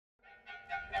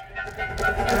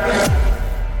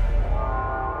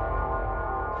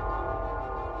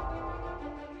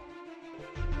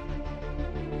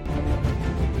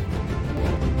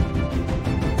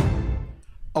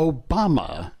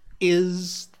Obama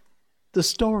is the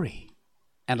story.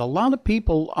 And a lot of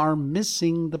people are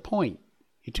missing the point.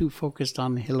 You're too focused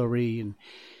on Hillary and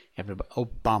everybody.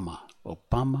 Obama. We'll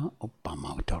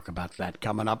talk about that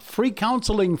coming up. Free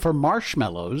counseling for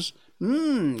marshmallows.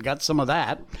 Got some of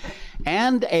that.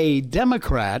 And a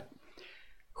Democrat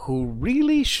who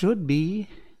really should be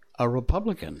a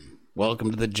Republican. Welcome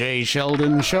to the Jay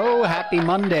Sheldon Show. Happy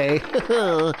Monday.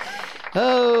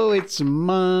 Oh, it's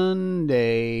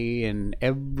Monday in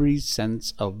every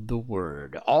sense of the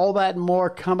word. All that and more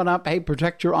coming up. Hey,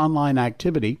 protect your online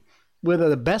activity with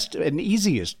the best and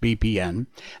easiest VPN.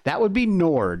 That would be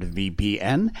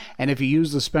NordVPN. And if you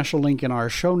use the special link in our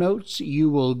show notes, you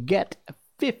will get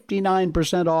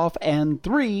 59% off and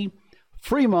 3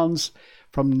 free months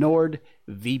from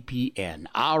NordVPN.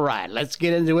 All right, let's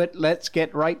get into it. Let's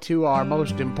get right to our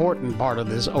most important part of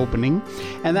this opening,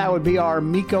 and that would be our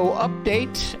Miko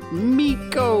update.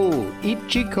 Miko,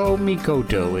 Ichiko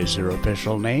Mikoto is her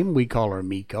official name. We call her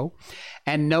Miko.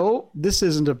 And no, this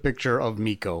isn't a picture of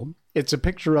Miko. It's a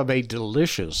picture of a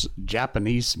delicious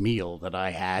Japanese meal that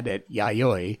I had at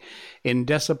Yayoi in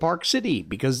Dessa Park City,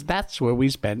 because that's where we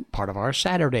spent part of our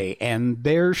Saturday. And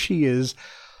there she is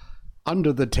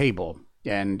under the table.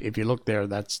 And if you look there,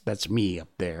 that's me up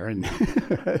there, and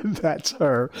that's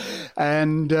her.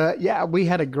 And yeah, we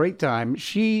had a great time.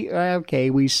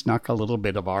 We snuck a little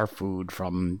bit of our food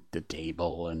from the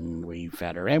table, and we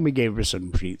fed her, and we gave her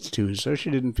some treats too, so she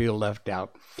didn't feel left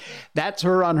out. That's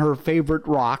her on her favorite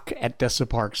rock at Dessa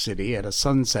Park City at a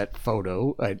sunset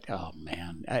photo. Oh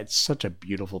man, it's such a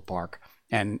beautiful park.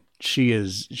 And she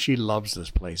loves this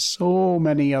place. So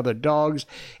many other dogs,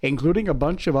 including a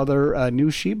bunch of other new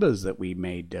Shibas that we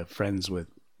made friends with.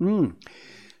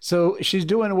 So she's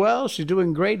doing well. She's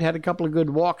doing great. Had a couple of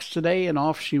good walks today, and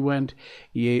off she went.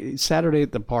 Saturday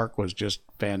at the park was just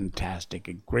fantastic.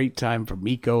 A great time for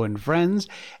Miko and friends.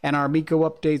 And our Miko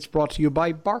updates brought to you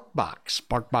by BarkBox.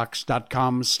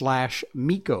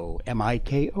 BarkBox.com/Miko,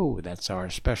 M-I-K-O. That's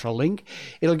our special link.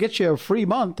 It'll get you a free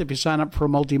month if you sign up for a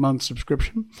multi-month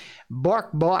subscription.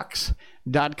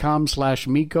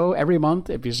 BarkBox.com/Miko. Every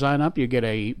month, if you sign up, you get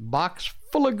a box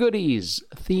full of goodies,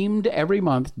 themed every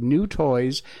month, new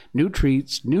toys, new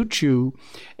treats, new chew,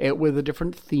 with a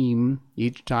different theme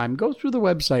each time. Go through the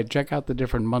website, check out the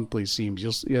different monthly themes.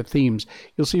 You'll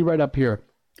see right up here,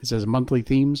 it says monthly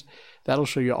themes. That'll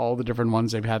show you all the different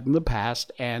ones they've had in the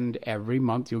past, and every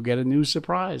month you'll get a new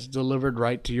surprise delivered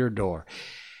right to your door.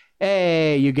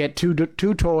 Hey, you get two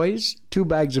toys, 2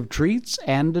 bags of treats,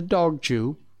 and a dog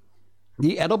chew.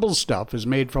 The edible stuff is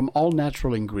made from all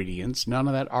natural ingredients, none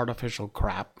of that artificial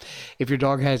crap. If your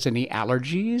dog has any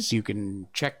allergies, you can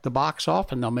check the box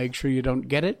off and they'll make sure you don't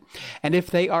get it. And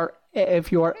if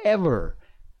you are ever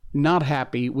not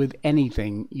happy with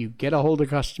anything, you get a hold of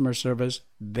customer service,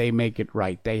 they make it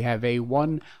right. They have a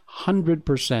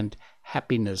 100%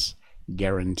 happiness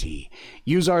guarantee.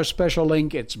 Use our special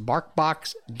link. It's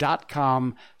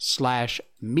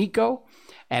barkbox.com/Miko.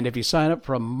 And if you sign up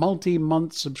for a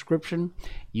multi-month subscription,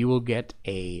 you will get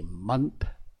a month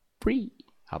free.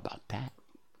 How about that?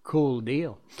 Cool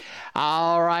deal.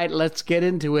 All right, let's get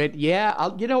into it. Yeah, a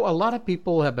lot of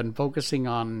people have been focusing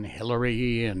on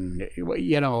Hillary, and,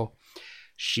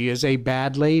 she is a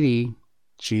bad lady.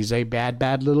 She's a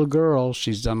bad little girl.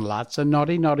 She's done lots of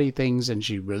naughty things, and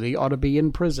she really ought to be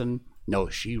in prison. No,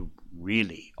 she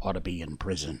really ought to be in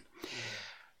prison.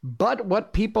 But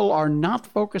what people are not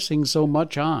focusing so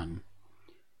much on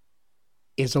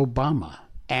is Obama.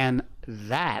 And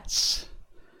that's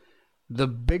the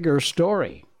bigger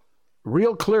story.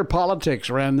 Real Clear Politics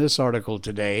ran this article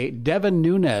today. Devin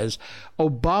Nunes,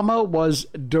 Obama was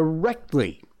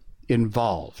directly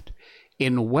involved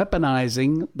in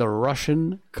weaponizing the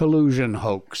Russian collusion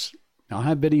hoax. I'll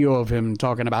have video of him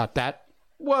talking about that.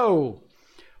 Whoa!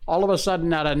 All of a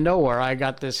sudden, out of nowhere, I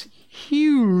got this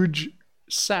huge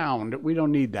sound. We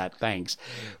don't need that, thanks.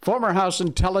 Former House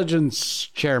Intelligence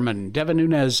Chairman Devin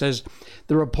Nunes says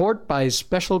the report by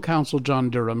Special Counsel John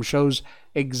Durham shows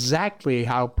exactly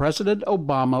how President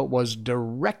Obama was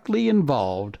directly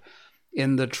involved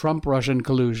in the Trump-Russian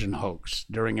collusion hoax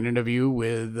during an interview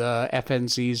with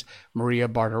FNC's Maria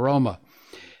Bartiromo.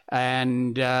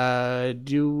 And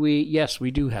yes,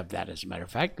 we do have that. As a matter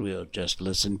of fact, we'll just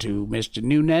listen to Mr.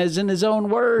 Nunes in his own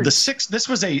words. This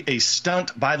was a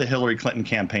stunt by the Hillary Clinton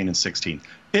campaign in 2016.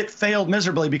 It failed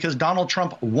miserably because Donald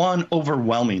Trump won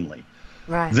overwhelmingly.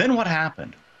 Right. Then what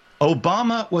happened?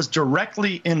 Obama was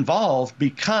directly involved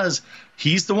because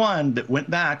he's the one that went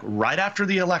back right after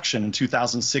the election in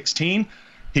 2016.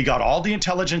 He got all the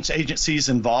intelligence agencies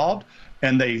involved.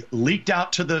 and they leaked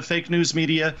out to the fake news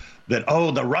media that,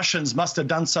 oh, the Russians must have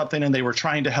done something and they were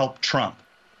trying to help Trump.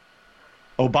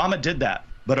 Obama did that,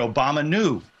 but Obama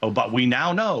knew. We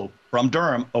now know from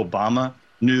Durham, Obama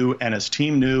knew and his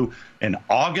team knew in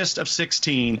August of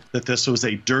 2016 that this was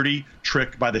a dirty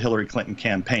trick by the Hillary Clinton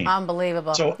campaign.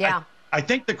 Unbelievable. So yeah. I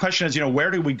think the question is,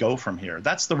 where do we go from here?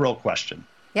 That's the real question.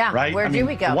 Yeah. Right? Where do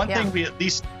we go? One thing we at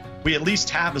least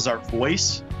have is our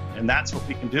voice, and that's what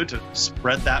we can do to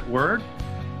spread that word.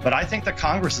 But I think the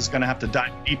Congress is going to have to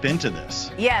dive deep into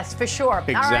this. Yes, for sure.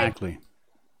 Exactly.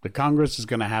 The Congress is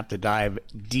going to have to dive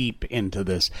deep into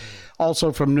this.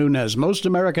 Also from Nunes, most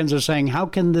Americans are saying, how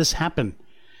can this happen?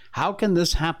 How can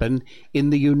this happen in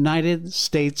the United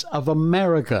States of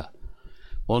America?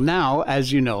 Well, now,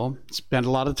 as you know, spent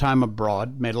a lot of time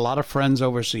abroad, made a lot of friends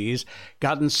overseas,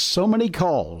 gotten so many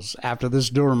calls after this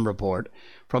Durham report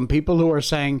from people who are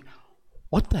saying,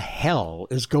 what the hell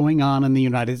is going on in the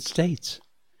United States?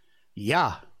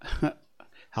 Yeah.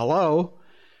 Hello.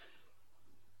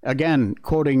 Again,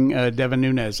 quoting Devin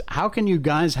Nunes, how can you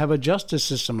guys have a justice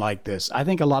system like this? I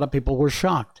think a lot of people were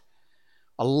shocked.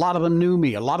 A lot of them knew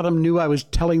me. A lot of them knew I was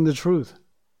telling the truth.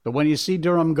 But when you see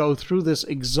Durham go through this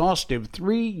exhaustive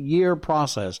 3-year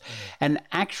process and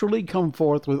actually come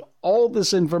forth with all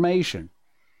this information,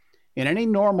 in any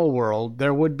normal world,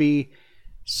 there would be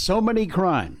so many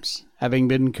crimes having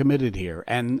been committed here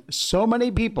and so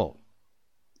many people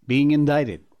being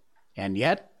indicted. And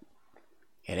yet,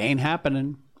 it ain't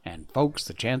happening. And folks,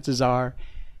 the chances are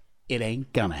it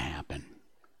ain't gonna happen.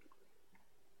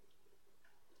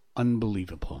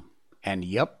 Unbelievable. And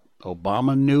yep,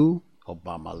 Obama knew,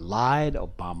 Obama lied,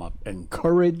 Obama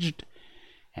encouraged,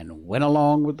 and went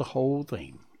along with the whole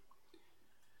thing.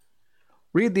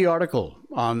 Read the article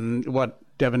on what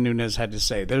Devin Nunes had to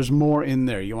say. There's more in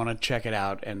there. You want to check it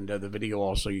out, and the video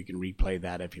also, you can replay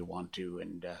that if you want to,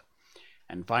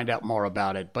 and find out more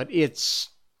about it. But it's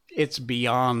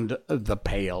beyond the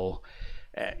pale.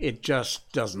 It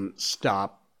just doesn't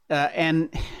stop.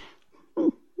 And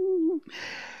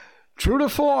true to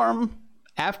form,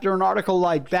 after an article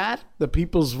like that, the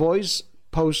People's Voice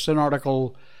posts an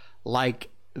article like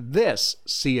this.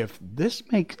 See if this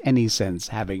makes any sense,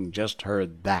 having just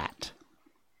heard that.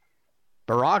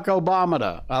 Barack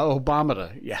Obama,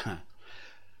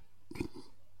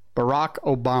 Barack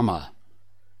Obama,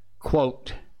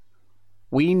 quote,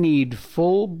 we need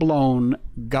full-blown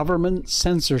government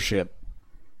censorship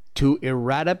to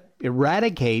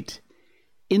eradicate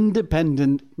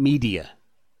independent media,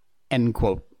 end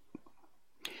quote.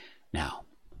 Now,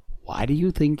 why do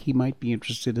you think he might be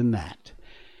interested in that?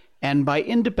 And by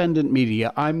independent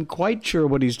media, I'm quite sure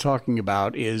what he's talking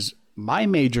about is my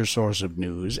major source of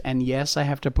news, and yes, I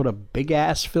have to put a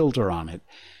big-ass filter on it,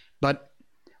 but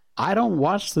I don't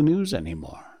watch the news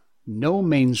anymore. No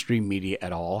mainstream media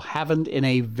at all, haven't in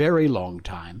a very long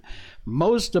time.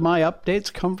 Most of my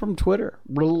updates come from Twitter,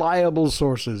 reliable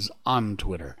sources on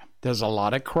Twitter. There's a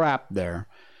lot of crap there,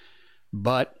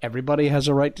 but everybody has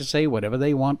a right to say whatever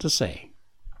they want to say.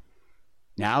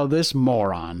 Now this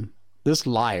moron, this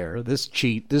liar, this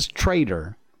cheat, this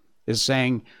traitor is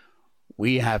saying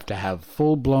we have to have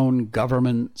full-blown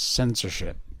government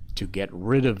censorship to get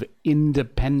rid of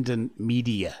independent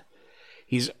media.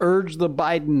 He's urged the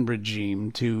Biden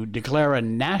regime to declare a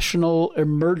national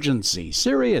emergency,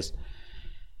 serious,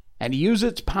 and use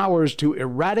its powers to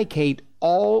eradicate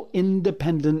all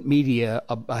independent media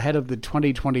ahead of the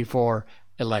 2024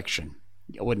 election.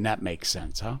 Wouldn't that make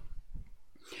sense, huh?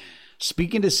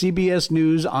 Speaking to CBS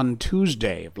News on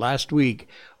Tuesday of last week,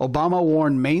 Obama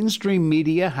warned mainstream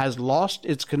media has lost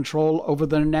its control over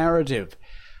the narrative.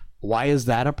 Why is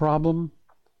that a problem?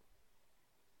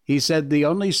 He said the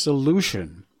only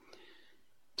solution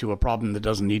to a problem that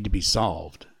doesn't need to be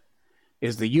solved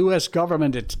is the U.S.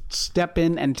 government to step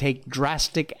in and take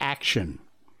drastic action.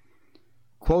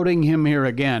 Quoting him here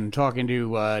again, talking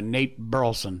to Nate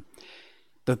Burleson,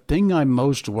 the thing I'm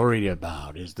most worried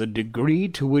about is the degree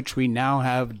to which we now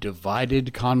have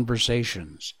divided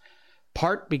conversations.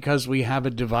 Part because we have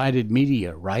a divided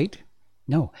media, right?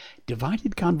 No,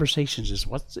 divided conversations is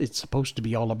what it's supposed to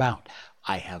be all about.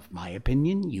 I have my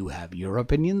opinion, you have your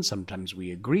opinion. Sometimes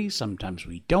we agree, sometimes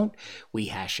we don't. We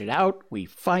hash it out, we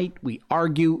fight, we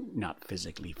argue. Not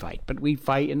physically fight, but we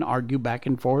fight and argue back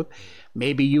and forth.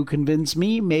 Maybe you convince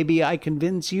me, maybe I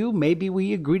convince you, maybe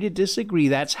we agree to disagree.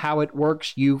 That's how it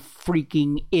works, you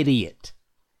freaking idiot.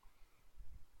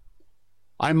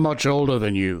 I'm much older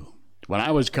than you. When I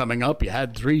was coming up, you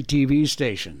had 3 TV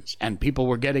stations, and people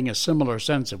were getting a similar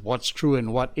sense of what's true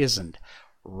and what isn't.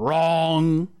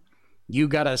 Wrong. You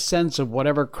got a sense of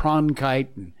whatever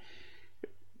Cronkite and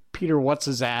Peter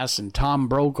What's-His-Ass and Tom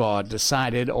Brokaw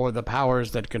decided, or the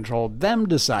powers that controlled them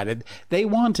decided, they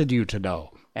wanted you to know.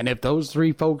 And if those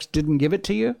three folks didn't give it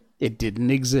to you, it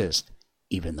didn't exist,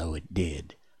 even though it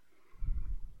did.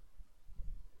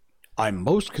 I'm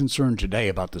most concerned today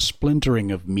about the splintering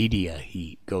of media,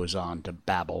 he goes on to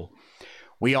babble.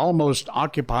 We almost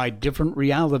occupy different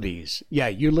realities. Yeah,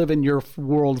 you live in your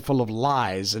world full of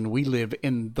lies, and we live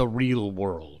in the real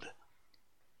world.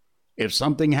 If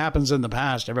something happens in the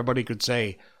past, everybody could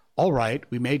say, all right,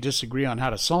 we may disagree on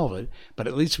how to solve it, but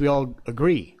at least we all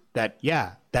agree that,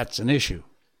 yeah, that's an issue.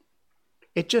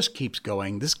 It just keeps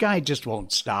going. This guy just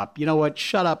won't stop. You know what?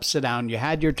 Shut up, sit down. You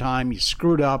had your time. You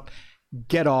screwed up.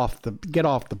 Get off the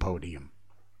podium.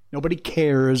 Nobody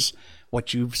cares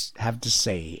what you have to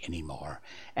say anymore.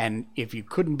 And if you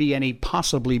couldn't be any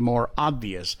possibly more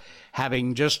obvious,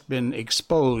 having just been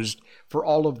exposed for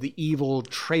all of the evil,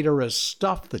 traitorous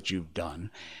stuff that you've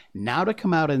done, now to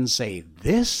come out and say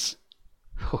this?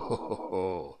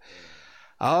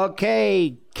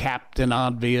 Okay, Captain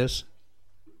Obvious.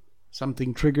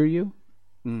 Something trigger you?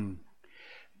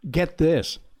 Get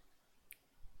this.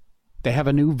 They have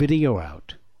a new video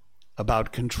out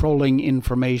about controlling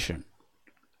information.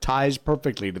 Ties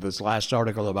perfectly to this last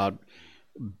article about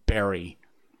Barry.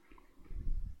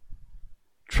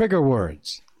 Trigger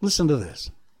words. Listen to this.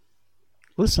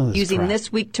 Listen to this. Using crap.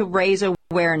 this week to raise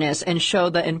awareness and show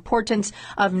the importance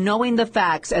of knowing the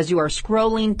facts as you are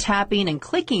scrolling, tapping, and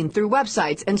clicking through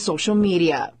websites and social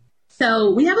media.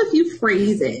 So we have a few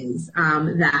phrases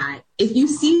that if you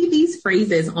see these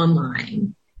phrases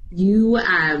online, you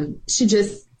should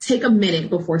just take a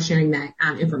minute before sharing that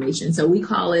information. So we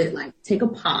call it like take a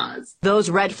pause.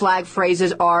 Those red flag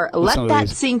phrases are let that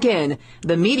sink in.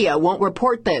 The media won't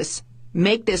report this.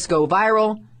 Make this go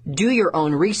viral. Do your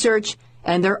own research.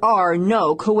 And there are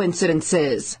no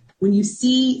coincidences. When you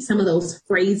see some of those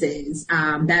phrases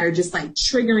that are just like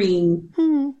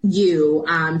triggering you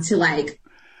to like,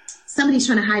 somebody's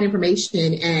trying to hide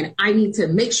information and I need to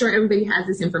make sure everybody has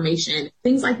this information.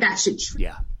 Things like that should.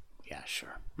 Yeah,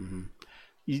 sure. Mm-hmm.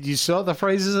 You saw the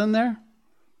phrases in there?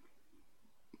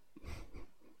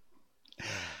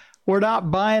 We're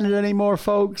not buying it anymore,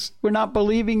 folks. We're not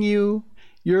believing you.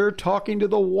 You're talking to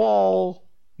the wall.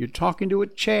 You're talking to a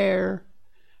chair.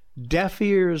 Deaf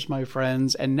ears, my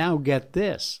friends. And now get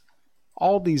this.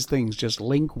 All these things just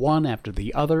link one after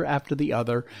the other after the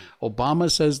other.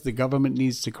 Obama says the government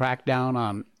needs to crack down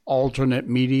on alternate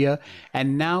media.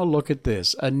 And now look at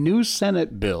this. A new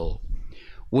Senate bill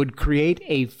would create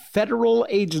a federal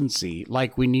agency,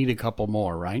 like we need a couple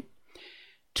more, right?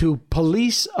 To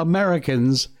police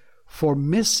Americans for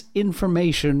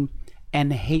misinformation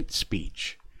and hate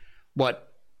speech.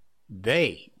 What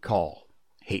they call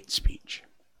hate speech.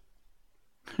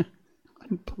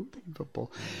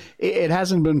 Unbelievable. It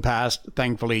hasn't been passed,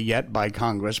 thankfully, yet by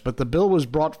Congress, but the bill was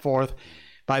brought forth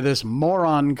by this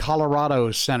moron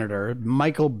Colorado senator,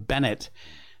 Michael Bennet,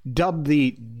 dubbed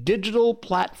the Digital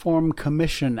Platform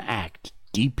Commission Act,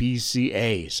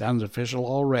 DPCA. Sounds official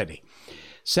already.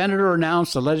 Senator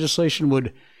announced the legislation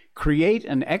would create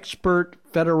an expert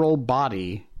federal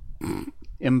body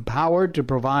empowered to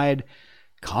provide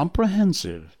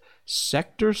comprehensive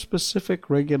sector-specific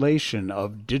regulation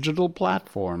of digital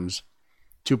platforms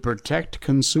to protect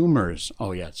consumers.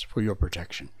 Oh, yes, for your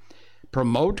protection.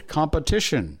 Promote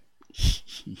competition.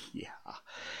 Yeah.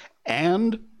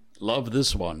 And, love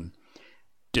this one,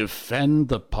 defend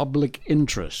the public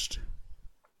interest.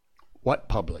 What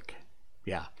public?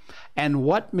 Yeah. And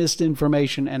what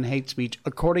misinformation and hate speech,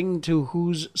 according to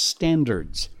whose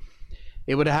standards?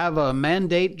 It would have a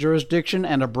mandate, jurisdiction,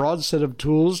 and a broad set of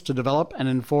tools to develop and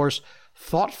enforce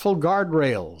thoughtful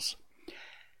guardrails.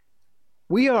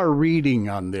 We are reading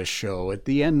on this show, at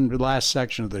the end, the last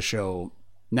section of the show,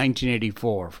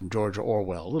 1984 from George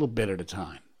Orwell, a little bit at a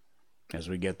time, as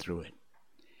we get through it.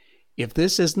 If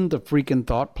this isn't the freaking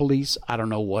thought police, I don't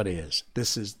know what is.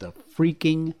 This is the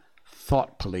freaking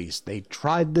thought police. They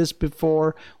tried this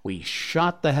before. We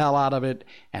shot the hell out of it,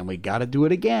 and we got to do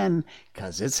it again,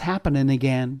 because it's happening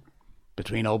again.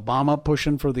 Between Obama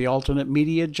pushing for the alternate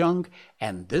media junk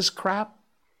and this crap,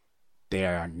 they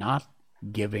are not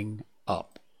giving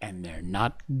up, and they're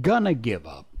not gonna give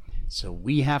up. So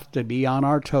we have to be on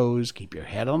our toes, keep your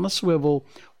head on the swivel,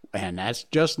 and that's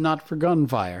just not for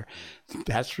gunfire.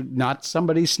 That's not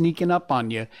somebody sneaking up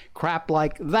on you. Crap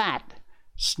like that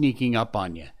sneaking up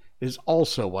on you is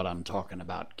also what I'm talking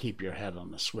about. Keep your head on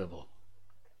the swivel.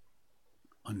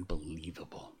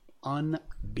 Unbelievable. Unbelievable.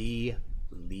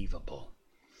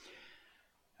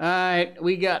 All right,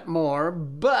 we got more,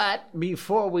 but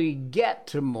before we get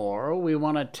to more, we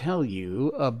want to tell you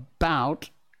about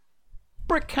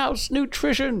Brickhouse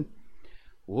Nutrition.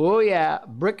 Oh yeah,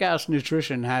 Brickhouse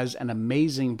Nutrition has an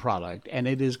amazing product, and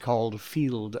it is called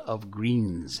Field of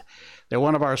Greens. They're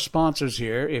one of our sponsors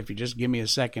here. If you just give me a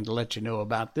second to let you know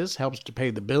about this, helps to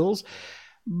pay the bills.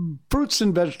 Fruits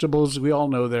and vegetables, we all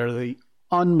know they're the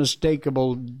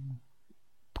unmistakable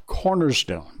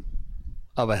cornerstone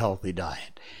of a healthy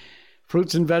diet.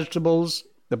 Fruits and vegetables,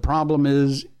 the problem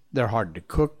is they're hard to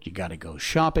cook. You got to go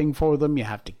shopping for them. You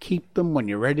have to keep them. When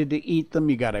you're ready to eat them,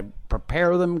 you got to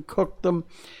prepare them, cook them.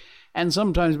 And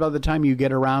sometimes by the time you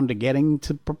get around to getting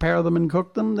to prepare them and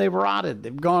cook them, they've rotted.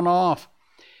 They've gone off.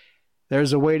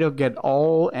 There's a way to get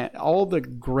all the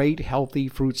great healthy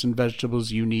fruits and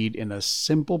vegetables you need in a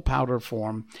simple powder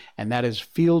form, and that is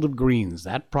Field of Greens,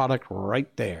 that product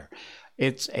right there.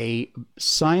 It's a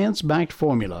science-backed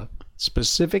formula,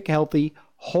 specific, healthy,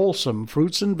 wholesome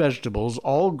fruits and vegetables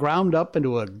all ground up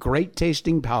into a great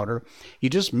tasting powder. You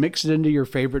just mix it into your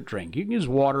favorite drink. You can use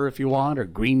water if you want, or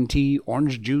green tea,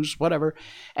 orange juice, whatever,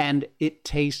 and it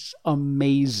tastes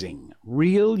amazing.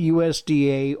 Real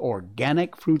USDA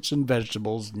organic fruits and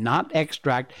vegetables, not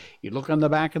extract. You look on the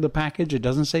back of the package, it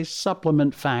doesn't say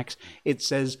supplement facts, it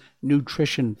says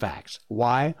nutrition facts.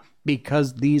 Why?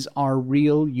 Because these are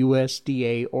real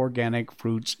USDA organic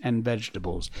fruits and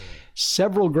vegetables.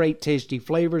 Several great tasty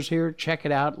flavors here. Check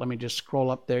it out. Let me just scroll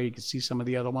up there. You can see some of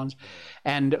the other ones.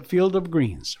 And Field of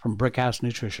Greens from Brickhouse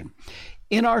Nutrition.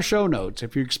 In our show notes,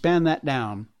 if you expand that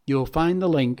down, you'll find the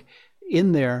link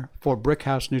in there for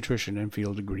Brickhouse Nutrition and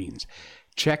Field of Greens.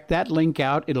 Check that link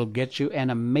out. It'll get you an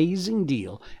amazing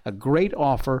deal, a great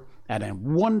offer, at a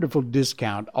wonderful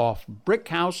discount off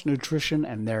Brickhouse Nutrition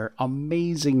and their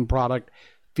amazing product,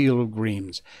 Field of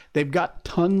Greens. They've got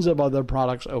tons of other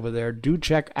products over there. Do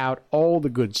check out all the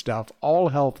good stuff, all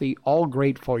healthy, all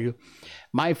great for you.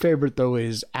 My favorite, though,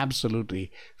 is absolutely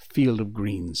Field of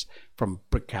Greens from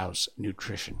Brickhouse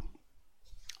Nutrition.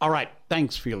 All right,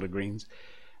 thanks, Field of Greens.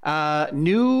 Yeah.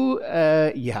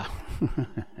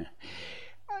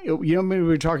 We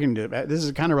were talking to, this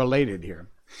is kind of related here.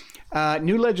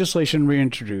 New legislation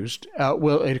reintroduced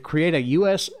will create a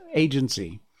U.S.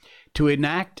 agency to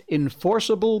enact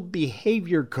enforceable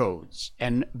behavior codes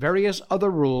and various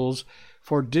other rules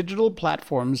for digital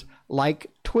platforms like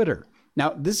Twitter.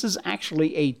 Now, this is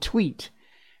actually a tweet,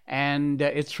 and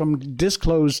it's from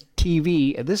Disclosed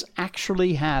TV. This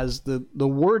actually has the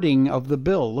wording of the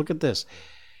bill. Look at this.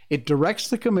 It directs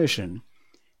the commission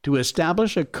to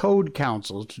establish a code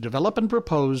council to develop and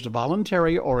propose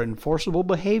voluntary or enforceable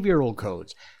behavioral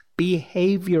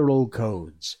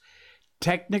codes,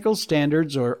 technical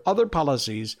standards or other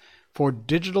policies for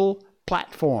digital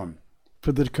platform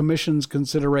for the commission's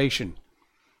consideration.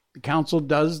 The council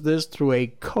does this through a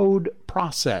code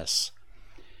process,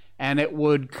 and it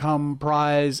would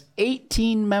comprise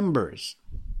 18 members.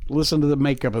 Listen to the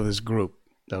makeup of this group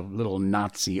of little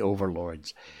Nazi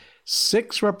overlords.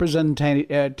 6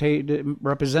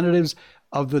 representatives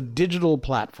of the digital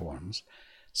platforms,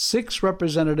 6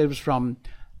 representatives from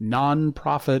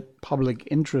non-profit public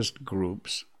interest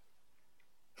groups,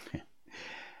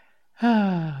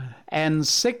 and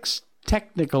 6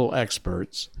 technical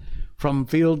experts from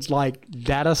fields like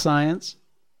data science,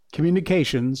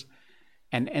 communications,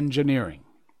 and engineering.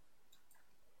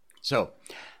 So,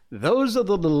 those are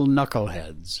the little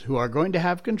knuckleheads who are going to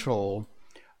have control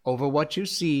over what you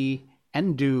see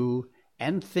and do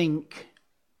and think.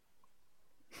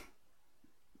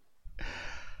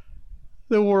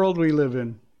 The world we live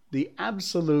in. The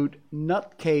absolute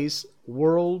nutcase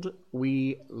world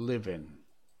we live in.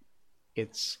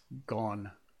 It's gone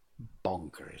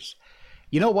bonkers.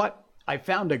 You know what? I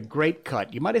found a great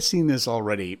cut. You might have seen this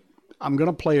already. I'm going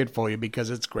to play it for you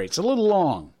because it's great. It's a little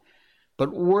long,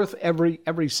 but worth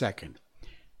every second.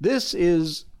 This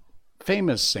is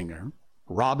famous singer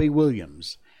Robbie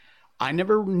Williams. I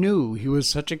never knew he was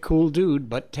such a cool dude,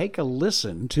 but take a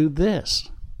listen to this.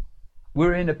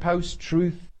 We're in a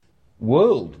post-truth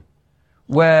world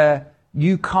where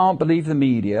you can't believe the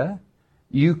media,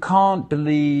 you can't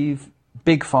believe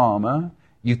Big Pharma,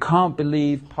 you can't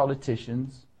believe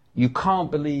politicians, you can't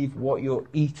believe what you're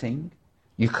eating,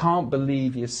 you can't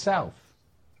believe yourself.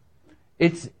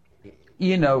 It's,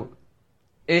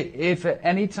 if at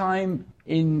any time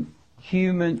in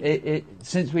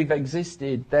since we've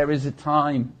existed, there is a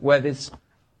time where this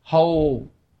whole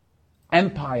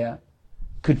empire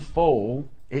could fall,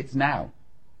 it's now.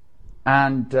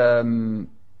 And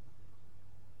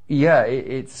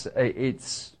it's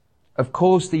of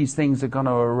course these things are going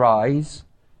to arise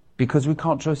because we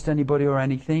can't trust anybody or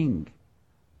anything.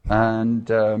 And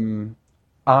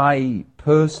I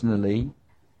personally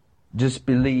just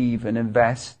believe and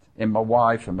invest in my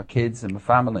wife and my kids and my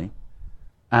family.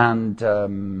 And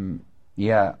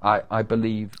I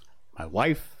believe my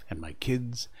wife and my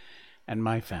kids and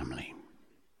my family.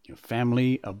 Your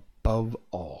family above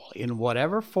all, in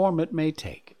whatever form it may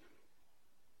take.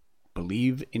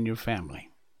 Believe in your family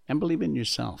and believe in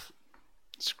yourself.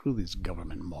 Screw these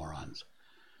government morons.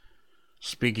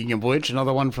 Speaking of which,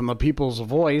 another one from the People's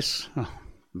Voice. Oh,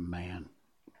 man.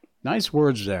 Nice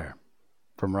words there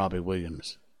from Robbie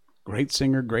Williams. Great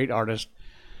singer, great artist.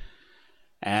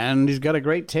 And he's got a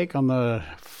great take on the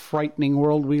frightening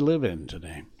world we live in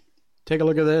today. Take a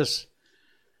look at this.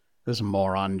 This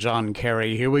moron, John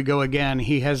Kerry. Here we go again.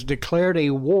 He has declared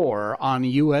a war on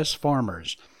U.S.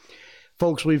 farmers.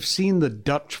 Folks, we've seen the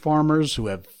Dutch farmers who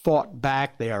have fought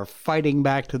back. They are fighting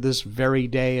back to this very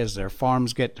day as their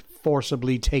farms get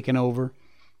forcibly taken over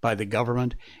by the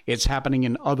government. It's happening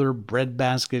in other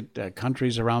breadbasket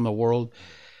countries around the world.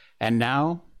 And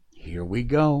now, here we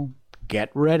go. Get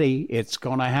ready. It's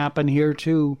going to happen here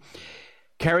too.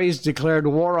 Kerry's declared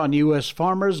war on U.S.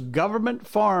 farmers. Government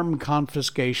farm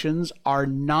confiscations are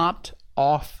not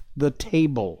off the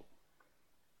table.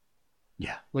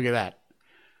 Yeah, look at that.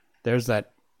 There's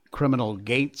that criminal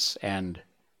Gates and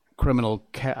criminal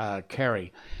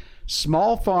Kerry.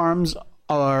 Small farms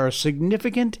are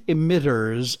significant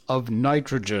emitters of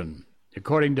nitrogen,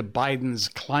 according to Biden's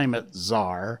climate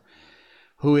czar,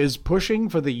 who is pushing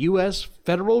for the U.S.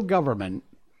 federal government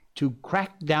to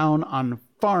crack down on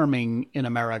farming in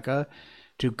America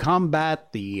to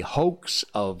combat the hoax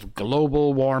of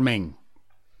global warming.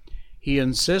 He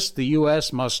insists the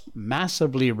U.S. must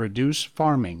massively reduce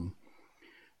farming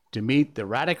to meet the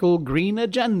radical green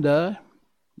agenda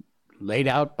laid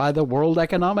out by the World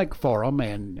Economic Forum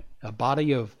and a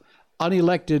body of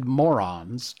unelected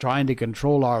morons trying to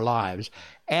control our lives,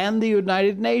 and the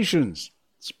United Nations,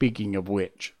 speaking of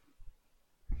which.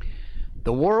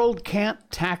 The world can't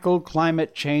tackle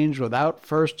climate change without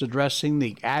first addressing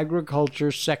the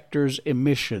agriculture sector's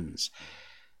emissions.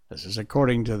 This is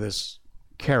according to this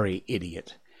Kerry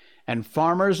idiot. And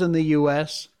farmers in the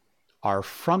U.S. are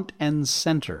front and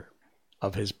center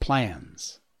of his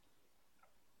plans.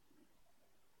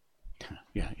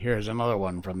 Yeah, here's another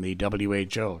one from the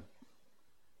WHO.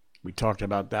 We talked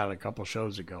about that a couple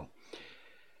shows ago.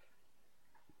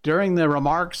 During the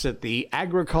remarks at the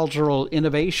Agricultural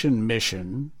Innovation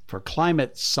Mission for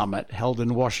Climate Summit held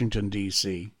in Washington,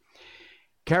 D.C.,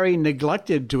 Kerry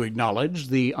neglected to acknowledge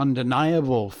the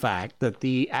undeniable fact that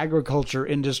the agriculture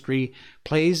industry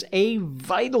plays a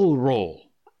vital role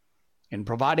in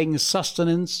providing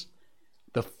sustenance,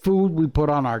 the food we put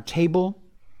on our table,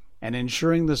 and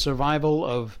ensuring the survival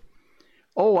of,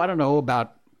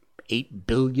 about 8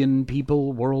 billion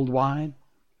people worldwide.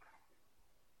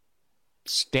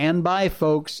 Stand by,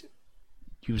 folks.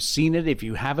 You've seen it. If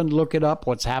you haven't, look it up.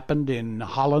 What's happened in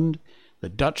Holland, the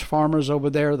Dutch farmers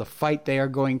over there, the fight they are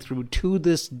going through to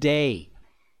this day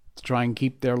to try and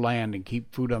keep their land and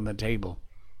keep food on the table.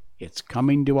 It's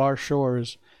coming to our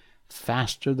shores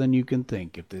faster than you can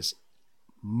think if this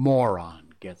moron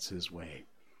gets his way.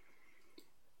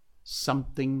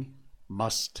 Something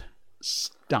must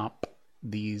stop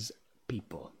these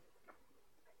people.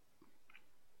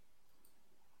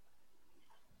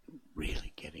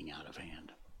 Really getting out of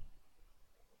hand.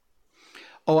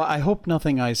 Oh, I hope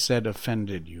nothing I said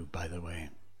offended you, by the way.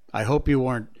 I hope you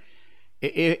weren't.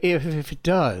 If it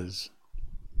does,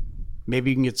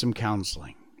 maybe you can get some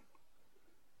counseling.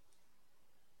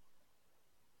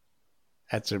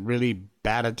 That's a really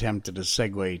bad attempt at a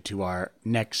segue to our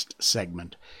next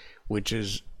segment, which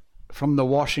is from the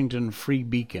Washington Free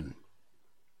Beacon.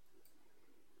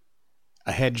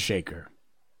 A head shaker.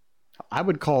 I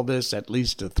would call this at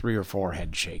least a 3 or 4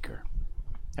 head shaker.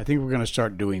 I think we're going to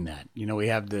start doing that. You know, we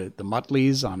have the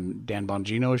Mutleys on Dan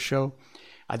Bongino's show.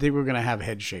 I think we're going to have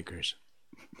head shakers.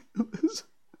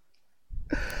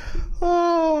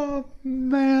 Oh,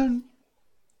 man.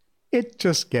 It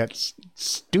just gets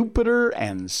stupider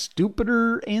and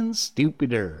stupider and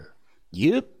stupider.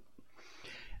 Yep.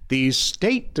 The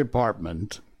State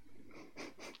Department.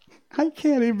 I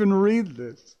can't even read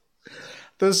this.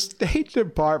 The State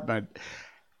Department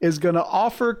is going to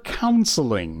offer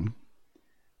counseling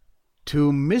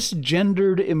to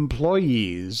misgendered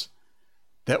employees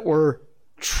that were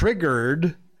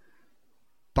triggered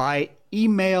by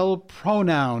email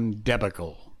pronoun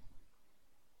debacle.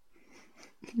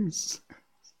 He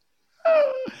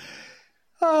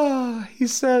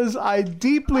says, I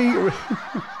deeply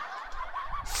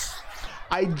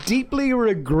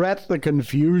regret the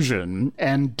confusion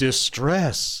and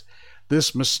distress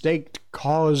this mistake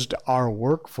caused our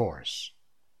workforce.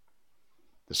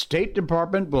 The State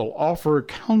Department will offer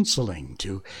counseling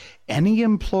to any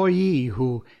employee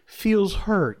who feels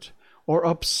hurt or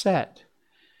upset.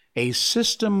 A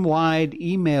system-wide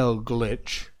email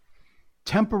glitch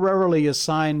temporarily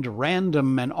assigned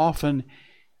random and often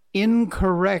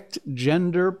incorrect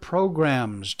gender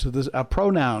pronouns to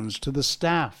the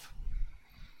staff.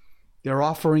 They're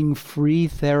offering free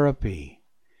therapy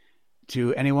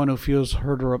to anyone who feels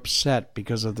hurt or upset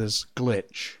because of this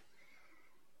glitch,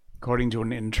 according to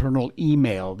an internal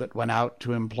email that went out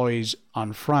to employees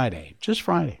on Friday, just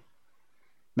Friday.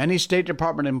 Many State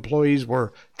Department employees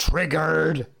were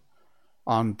triggered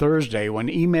on Thursday when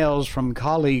emails from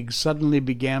colleagues suddenly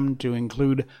began to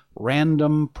include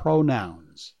random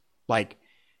pronouns like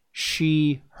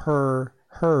she, her,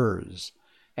 hers,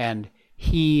 and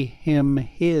he, him,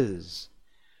 his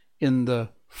in the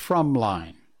from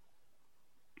line.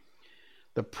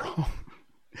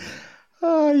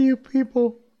 You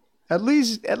people. At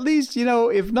least,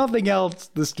 if nothing else,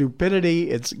 the stupidity,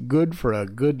 it's good for a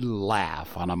good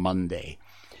laugh on a Monday.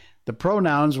 The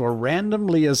pronouns were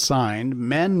randomly assigned.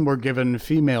 Men were given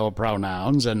female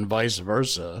pronouns and vice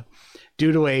versa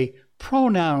due to a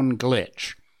pronoun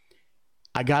glitch.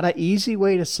 I got an easy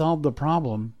way to solve the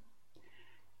problem.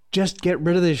 Just get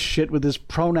rid of this shit with this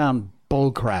pronoun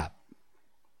bullcrap.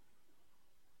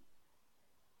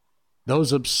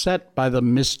 Those upset by the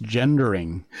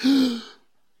misgendering,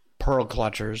 pearl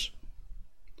clutchers,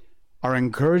 are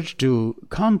encouraged to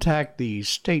contact the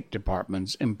State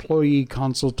Department's Employee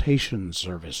Consultation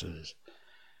Services.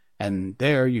 And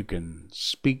there you can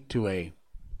speak to a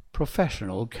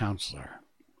professional counselor.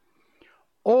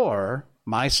 Or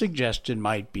my suggestion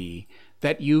might be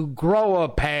that you grow a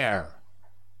pair.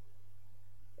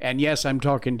 And yes, I'm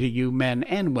talking to you men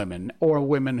and women, or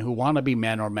women who want to be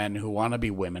men or men who want to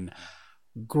be women.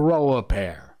 Grow a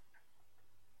pair.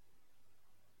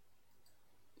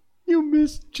 You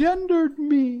misgendered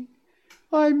me.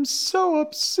 I'm so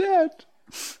upset.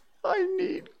 I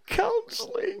need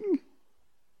counseling.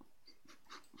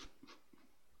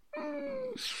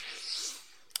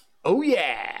 Oh,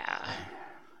 yeah.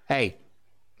 Hey,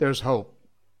 there's hope.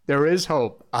 There is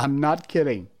hope. I'm not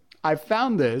kidding. I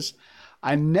found this.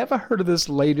 I never heard of this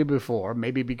lady before,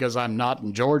 maybe because I'm not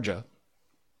in Georgia.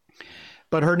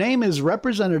 But her name is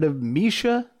Representative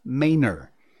Mesha Mainor.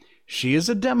 She is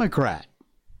a Democrat.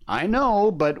 I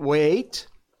know, but wait.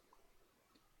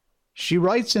 She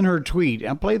writes in her tweet,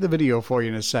 I'll play the video for you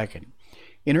in a second.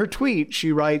 In her tweet,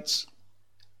 she writes,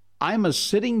 I'm a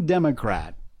sitting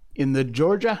Democrat in the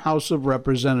Georgia House of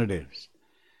Representatives,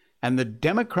 and the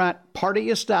Democrat Party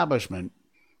establishment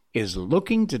is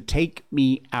looking to take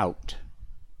me out.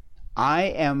 I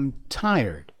am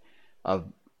tired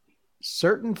of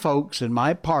certain folks in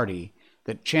my party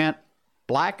that chant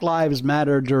Black Lives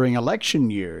Matter during election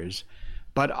years,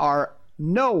 but are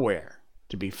nowhere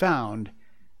to be found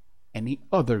any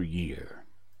other year.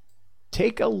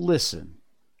 Take a listen.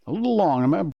 A little long,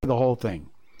 I'm going to play the whole thing.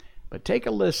 But take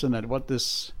a listen at what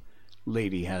this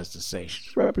lady has to say.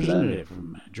 She's a representative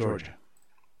from Georgia.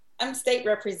 I'm State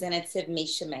Representative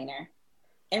Mesha Mainor,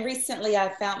 and recently I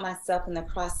found myself in the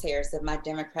crosshairs of my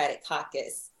Democratic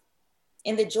caucus.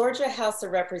 In the Georgia House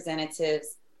of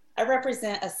Representatives, I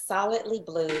represent a solidly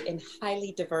blue and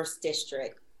highly diverse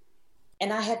district,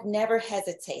 and I have never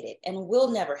hesitated and will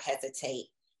never hesitate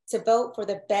to vote for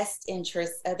the best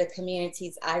interests of the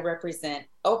communities I represent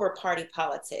over party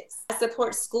politics. I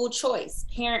support school choice,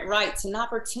 parent rights, and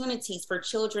opportunities for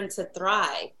children to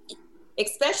thrive,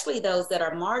 especially those that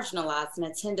are marginalized and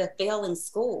attend a failing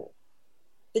school.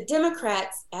 The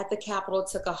Democrats at the Capitol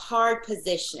took a hard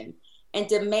position and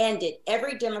demanded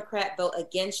every Democrat vote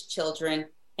against children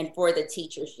and for the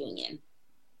teachers union.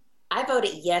 I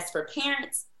voted yes for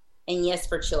parents and yes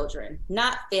for children,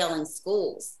 not failing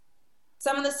schools.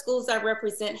 Some of the schools I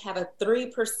represent have a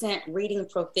 3% reading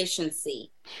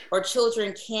proficiency, or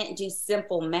children can't do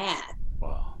simple math.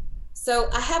 Wow. So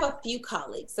I have a few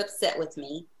colleagues upset with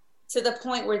me to the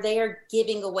point where they are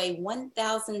giving away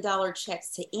 $1,000 checks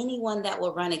to anyone that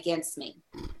will run against me.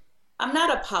 I'm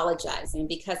not apologizing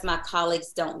because my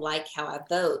colleagues don't like how I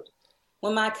vote,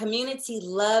 when my community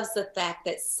loves the fact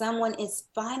that someone is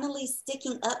finally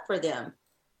sticking up for them.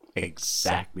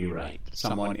 Exactly right.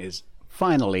 Someone is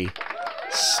finally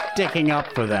sticking up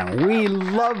for them. We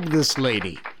love this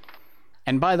lady.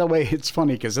 And by the way, it's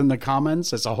funny because in the comments,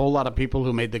 there's a whole lot of people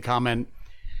who made the comment,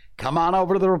 come on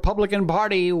over to the Republican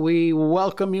Party. We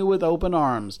welcome you with open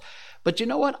arms. But you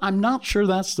know what? I'm not sure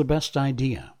that's the best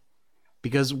idea.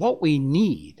 Because what we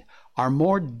need are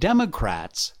more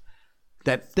Democrats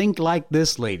that think like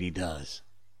this lady does.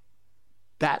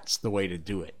 That's the way to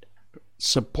do it.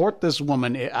 Support this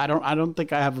woman. I don't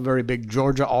think I have a very big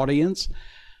Georgia audience,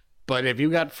 but if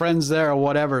you got friends there or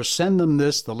whatever, send them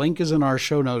this. The link is in our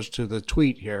show notes to the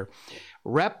tweet here.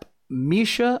 Rep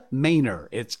Mesha Mainor.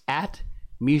 It's at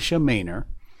Mesha Mainor.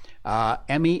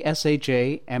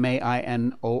 Mesha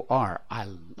Mainor. I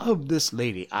love this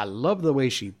lady. I love the way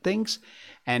she thinks.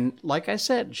 And like I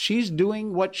said, she's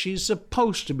doing what she's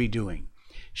supposed to be doing.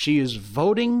 She is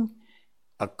voting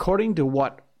according to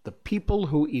what the people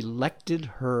who elected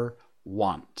her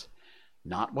want.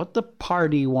 Not what the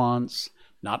party wants,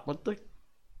 not what the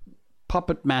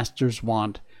puppet masters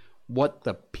want, what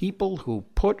the people who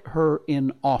put her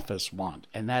in office want.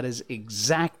 And that is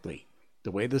exactly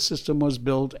the way the system was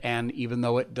built, and even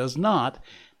though it does not,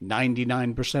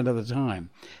 99% of the time,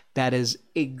 that is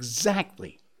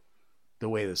exactly the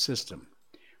way the system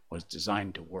was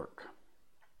designed to work.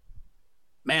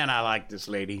 Man, I like this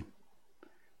lady.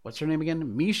 What's her name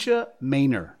again? Mesha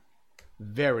Mainor.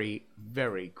 Very,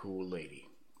 very cool lady.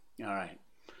 All right.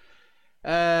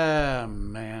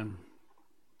 Man.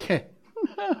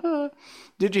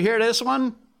 Did you hear this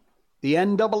one? The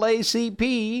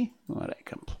NAACP. What a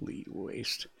complete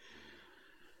waste.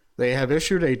 They have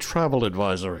issued a travel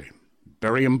advisory.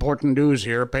 Very important news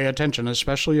here. Pay attention,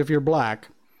 especially if you're black.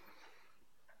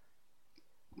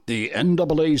 The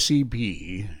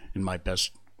NAACP, in my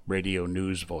best radio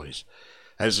news voice,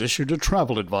 has issued a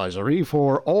travel advisory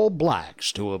for all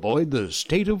blacks to avoid the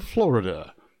state of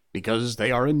Florida because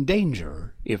they are in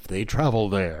danger if they travel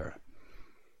there.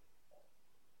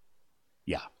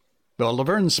 Yeah. Well,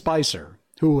 Laverne Spicer,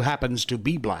 who happens to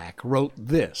be black, wrote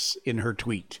this in her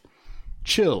tweet.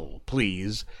 Chill,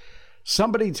 please.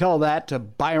 Somebody tell that to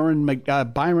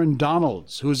Byron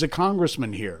Donalds, who's a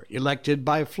congressman here, elected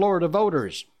by Florida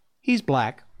voters. He's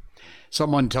black.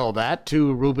 Someone tell that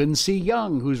to Reuben C.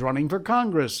 Young, who's running for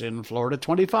Congress in Florida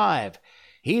 25.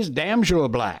 He's damn sure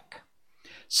black.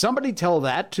 Somebody tell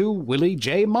that to Willie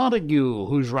J. Montague,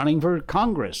 who's running for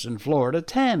Congress in Florida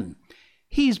 10.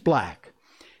 He's black.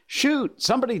 Shoot,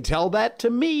 somebody tell that to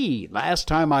me. Last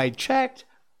time I checked,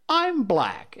 I'm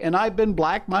black, and I've been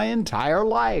black my entire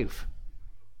life.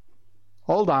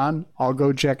 Hold on, I'll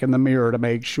go check in the mirror to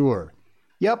make sure.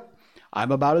 Yep. I'm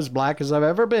about as black as I've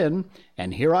ever been,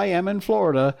 and here I am in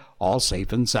Florida, all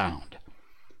safe and sound.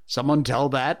 Someone tell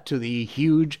that to the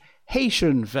huge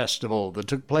Haitian festival that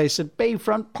took place at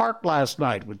Bayfront Park last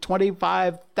night with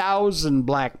 25,000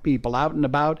 black people out and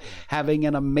about having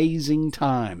an amazing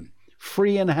time,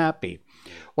 free and happy.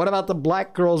 What about the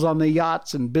black girls on the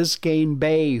yachts in Biscayne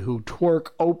Bay who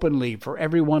twerk openly for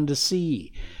everyone to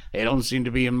see? They don't seem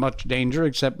to be in much danger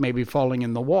except maybe falling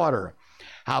in the water.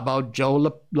 How about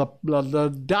Joe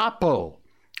Ladapo,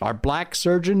 our black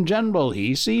Surgeon General?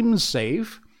 He seems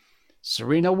safe.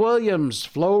 Serena Williams,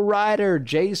 Flo Rida,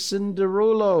 Jason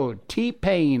Derulo,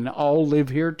 T-Pain all live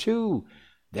here too.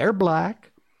 They're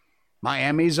black.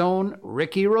 Miami's own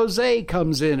Ricky Rose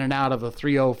comes in and out of the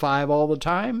 305 all the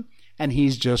time, and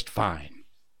he's just fine.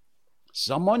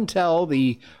 Someone tell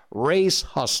the race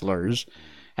hustlers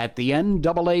at the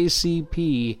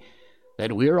NAACP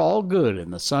that we're all good in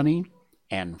the sunny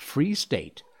and free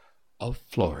state of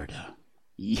Florida.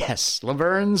 Yes,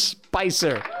 Laverne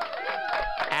Spicer.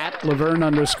 At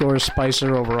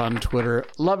Laverne_Spicer over on Twitter.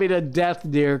 Love you to death,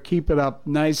 dear. Keep it up.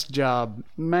 Nice job.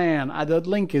 Man, the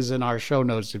link is in our show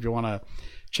notes if you want to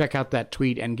check out that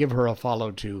tweet and give her a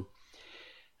follow too.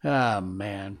 Oh,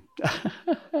 man.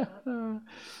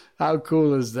 How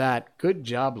cool is that? Good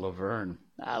job, Laverne.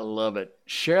 I love it.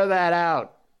 Share that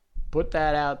out. Put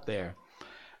that out there.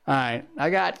 All right,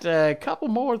 I got a couple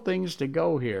more things to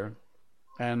go here,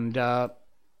 and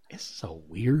this is a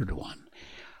weird one.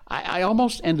 I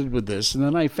almost ended with this, and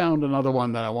then I found another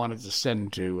one that I wanted to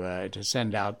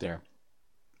send out there.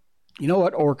 You know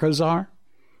what orcas are?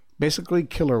 Basically,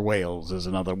 killer whales is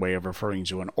another way of referring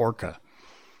to an orca.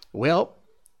 Well,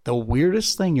 the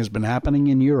weirdest thing has been happening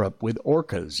in Europe with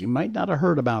orcas. You might not have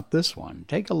heard about this one.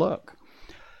 Take a look.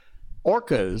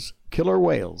 Orcas, killer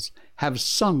whales, have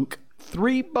sunk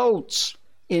 3 boats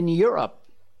in Europe,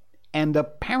 and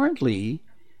apparently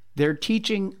they're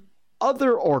teaching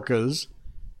other orcas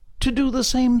to do the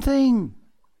same thing.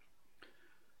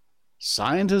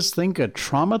 Scientists think a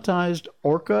traumatized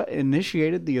orca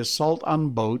initiated the assault on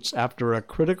boats after a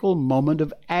critical moment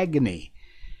of agony,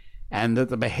 and that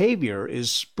the behavior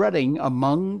is spreading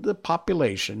among the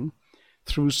population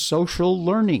through social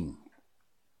learning.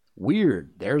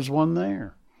 Weird, there's one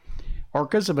there.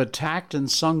 Orcas have attacked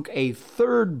and sunk a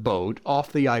 3rd boat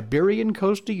off the Iberian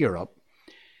coast of Europe,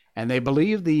 and they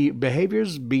believe the behavior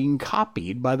is being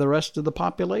copied by the rest of the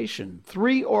population.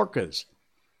 3 orcas,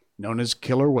 known as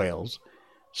killer whales,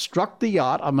 struck the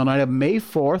yacht on the night of May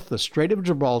 4th, the Strait of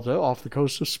Gibraltar off the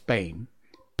coast of Spain,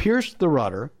 pierced the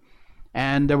rudder,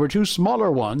 and there were two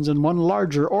smaller ones and one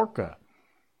larger orca.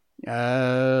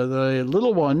 The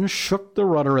little one shook the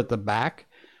rudder at the back,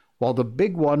 while the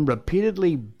big one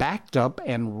repeatedly backed up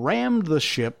and rammed the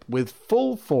ship with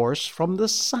full force from the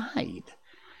side.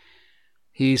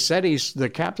 He said the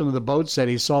captain of the boat said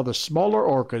he saw the smaller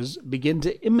orcas begin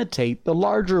to imitate the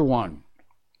larger one.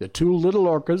 The two little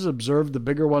orcas observed the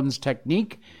bigger one's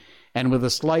technique, and with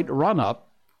a slight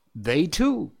run-up, they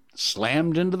too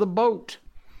slammed into the boat.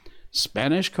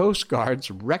 Spanish Coast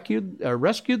Guards rescued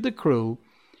the crew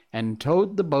and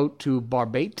towed the boat to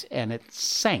Barbate, and it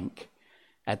sank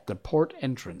at the port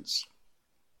entrance.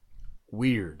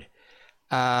 Weird.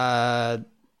 Yeah,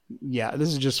 this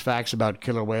is just facts about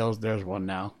killer whales. There's one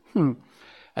now. And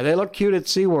they look cute at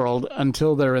SeaWorld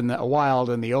until they're in the wild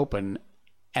in the open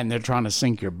and they're trying to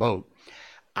sink your boat.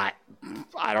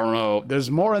 I don't know. There's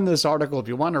more in this article. If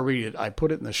you want to read it, I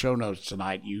put it in the show notes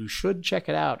tonight. You should check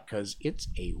it out because it's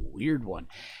a weird one.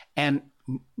 And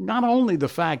not only the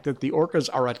fact that the orcas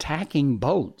are attacking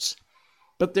boats,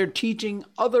 but they're teaching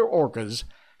other orcas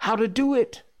how to do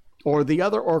it. Or the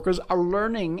other orcas are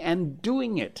learning and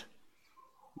doing it.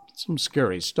 Some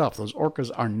scary stuff. Those orcas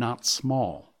are not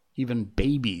small. Even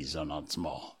babies are not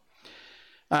small.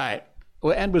 All right.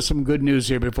 We'll end with some good news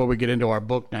here before we get into our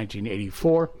book,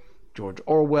 1984, George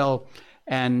Orwell.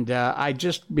 And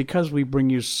because we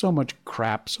bring you so much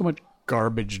crap, so much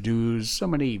garbage news, so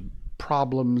many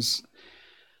problems,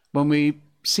 when we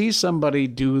see somebody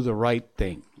do the right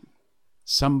thing,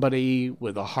 somebody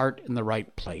with a heart in the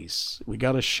right place, we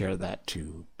got to share that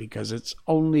too, because it's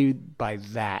only by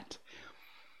that,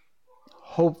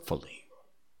 hopefully,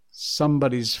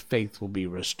 somebody's faith will be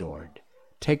restored.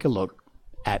 Take a look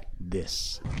at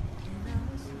this.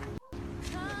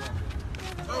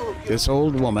 This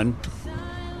old woman,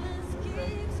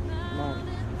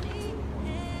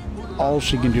 all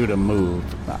she can do to move,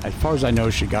 as far as I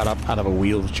know, she got up out of a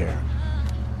wheelchair.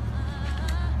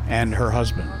 And her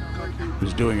husband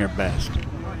was doing her best.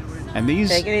 And these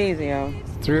Take it easy, yo.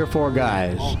 3 or 4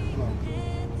 guys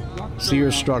see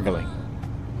her struggling.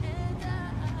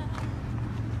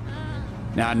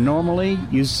 Now, normally,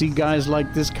 you see guys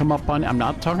like this come up on... I'm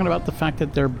not talking about the fact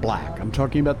that they're black. I'm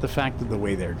talking about the fact that the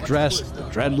way they're dressed, the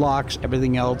dreadlocks,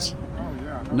 everything else.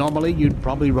 Normally, you'd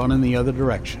probably run in the other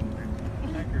direction.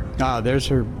 There's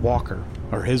her walker,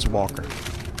 or his walker.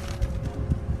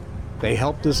 They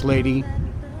helped this lady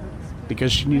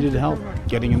because she needed help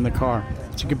getting in the car.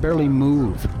 She could barely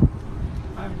move.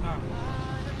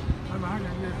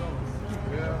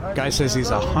 Guy says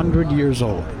he's 100 years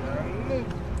old.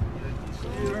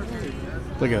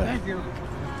 Look at that.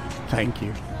 Thank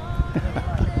you.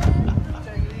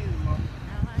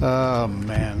 Oh,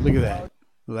 man. Look at that.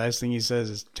 The last thing he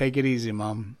says is, take it easy,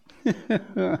 Mom.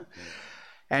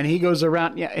 And he goes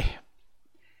around. Yeah,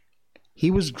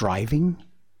 he was driving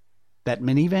that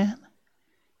minivan.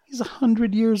 He's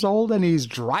 100 years old and he's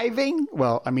driving?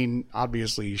 Well, I mean,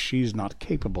 obviously she's not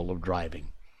capable of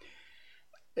driving.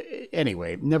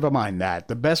 Anyway, never mind that.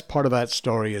 The best part of that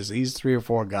story is these 3 or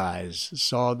 4 guys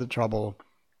saw the trouble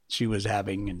she was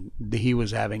having and he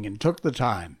was having and took the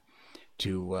time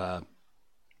to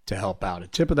help out. A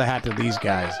tip of the hat to these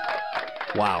guys.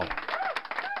 Wow.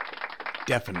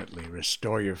 Definitely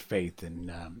restore your faith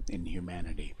in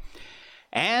humanity.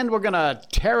 And we're going to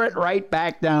tear it right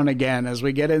back down again as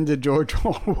we get into George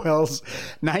Orwell's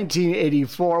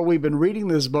 1984. We've been reading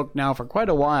this book now for quite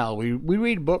a while. We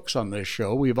read books on this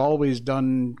show. We've always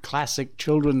done classic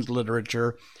children's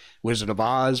literature, Wizard of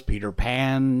Oz, Peter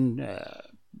Pan,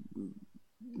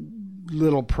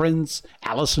 Little Prince,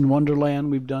 Alice in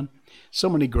Wonderland we've done. So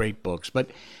many great books. But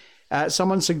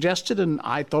someone suggested, and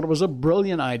I thought it was a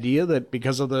brilliant idea, that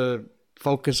because of the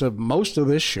focus of most of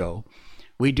this show,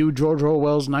 we do George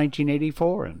Orwell's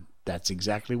 1984, and that's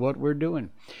exactly what we're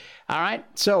doing. All right,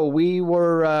 so we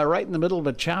were right in the middle of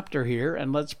a chapter here,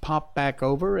 and let's pop back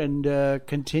over and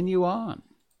continue on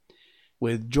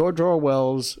with George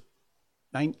Orwell's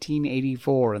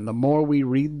 1984. And the more we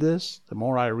read this, the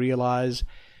more I realize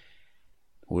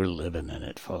we're living in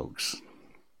it, folks.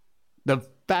 The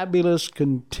fabulous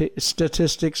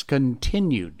statistics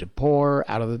continued to pour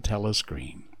out of the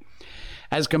telescreen.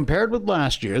 As compared with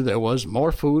last year, there was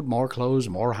more food, more clothes,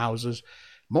 more houses,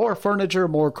 more furniture,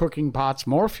 more cooking pots,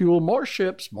 more fuel, more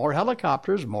ships, more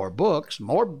helicopters, more books,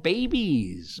 more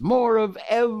babies, more of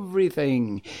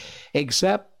everything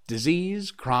except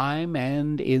disease, crime,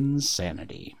 and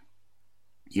insanity.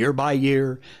 Year by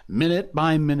year, minute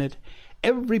by minute,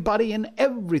 everybody and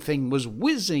everything was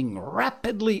whizzing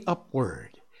rapidly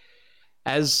upward.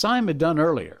 As Syme had done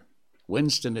earlier,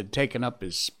 Winston had taken up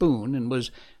his spoon and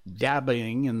was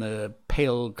dabbing in the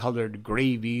pale-colored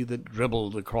gravy that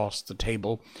dribbled across the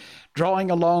table, drawing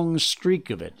a long streak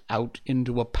of it out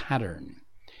into a pattern.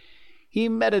 He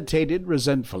meditated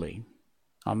resentfully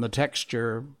on the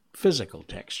texture, physical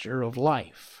texture, of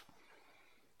life.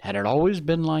 Had it always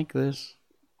been like this?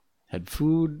 Had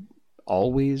food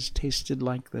always tasted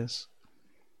like this?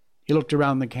 He looked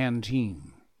around the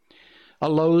canteen. A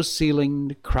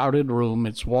low-ceilinged, crowded room,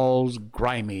 its walls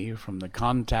grimy from the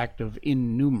contact of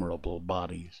innumerable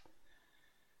bodies.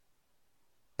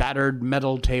 Battered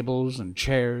metal tables and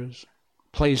chairs,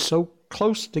 placed so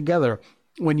close together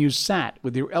when you sat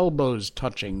with your elbows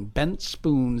touching, bent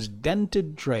spoons,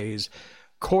 dented trays,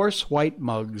 coarse white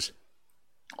mugs,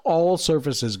 all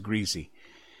surfaces greasy,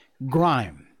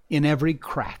 grime in every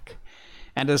crack,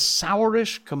 and a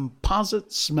sourish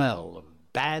composite smell of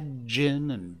bad gin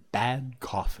and bad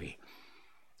coffee,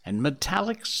 and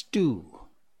metallic stew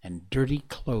and dirty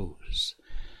clothes.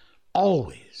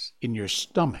 Always in your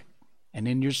stomach and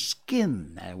in your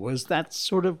skin there was that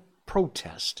sort of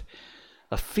protest,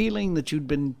 a feeling that you'd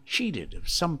been cheated of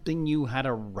something you had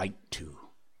a right to.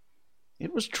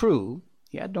 It was true,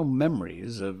 he had no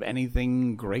memories of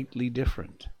anything greatly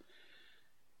different.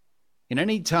 In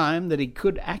any time that he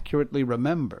could accurately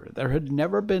remember, there had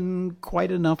never been quite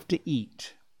enough to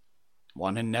eat.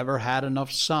 One had never had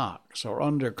enough socks or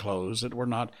underclothes that were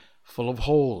not full of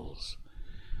holes.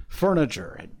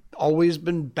 Furniture had always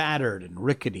been battered and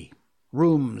rickety,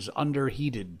 rooms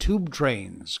underheated, tube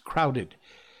trains crowded,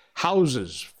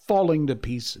 houses falling to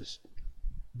pieces,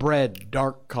 bread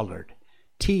dark-colored,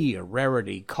 tea a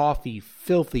rarity, coffee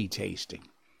filthy tasting,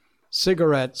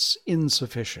 cigarettes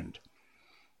insufficient.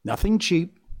 Nothing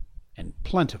cheap and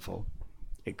plentiful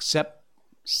except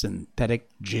synthetic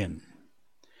gin.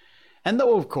 And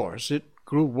though, of course, it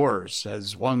grew worse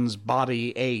as one's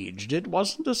body aged, it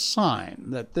wasn't a sign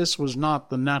that this was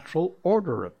not the natural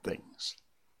order of things.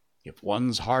 If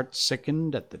one's heart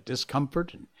sickened at the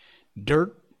discomfort and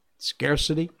dirt,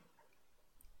 scarcity,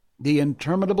 the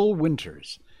interminable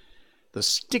winters, the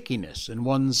stickiness in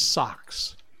one's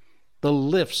socks, the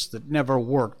lifts that never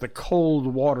worked, the cold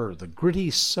water, the gritty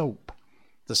soap,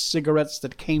 the cigarettes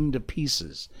that came to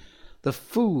pieces, the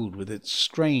food with its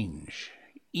strange,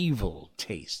 evil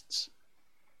tastes.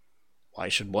 Why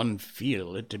should one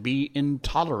feel it to be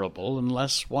intolerable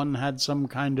unless one had some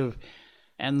kind of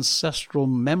ancestral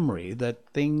memory that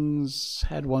things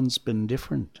had once been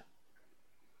different?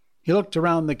 He looked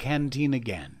around the canteen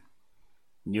again.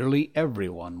 Nearly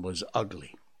everyone was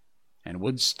ugly, and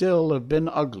would still have been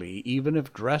ugly even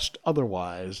if dressed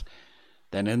otherwise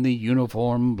than in the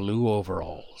uniform blue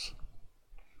overalls.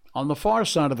 On the far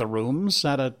side of the room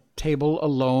sat at a table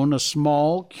alone a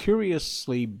small,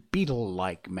 curiously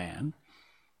beetle-like man.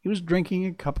 He was drinking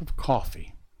a cup of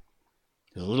coffee.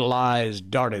 His little eyes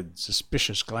darted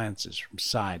suspicious glances from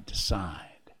side to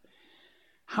side.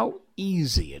 How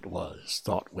easy it was,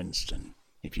 thought Winston,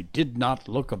 if you did not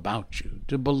look about you,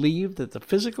 to believe that the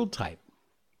physical type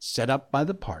set up by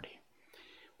the party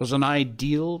was an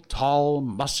ideal, tall,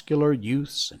 muscular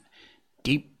youths and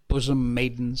deep-bosomed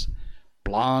maidens,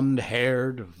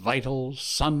 blonde-haired, vital,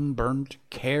 sunburnt,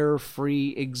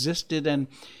 carefree, existed and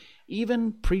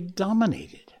even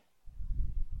predominated.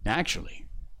 Actually,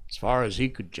 as far as he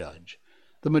could judge,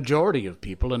 the majority of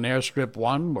people in Airstrip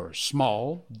 1 were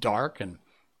small, dark, and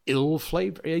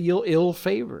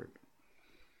ill-favored.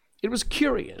 It was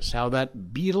curious how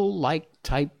that beetle-like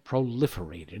type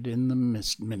proliferated in the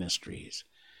ministries.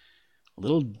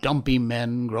 Little dumpy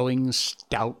men growing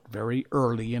stout very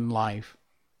early in life,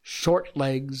 short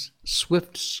legs,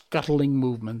 swift scuttling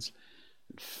movements,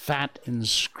 and fat,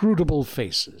 inscrutable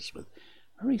faces with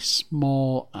very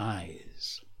small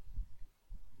eyes.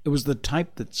 It was the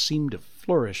type that seemed to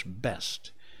flourish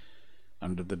best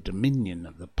under the dominion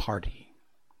of the party.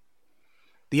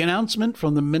 The announcement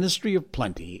from the Ministry of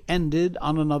Plenty ended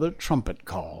on another trumpet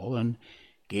call and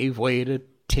gave way to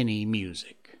tinny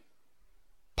music.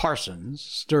 Parsons,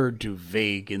 stirred to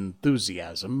vague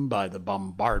enthusiasm by the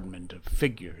bombardment of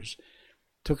figures,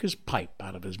 took his pipe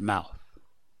out of his mouth.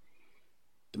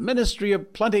 "The Ministry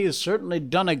of Plenty has certainly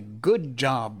done a good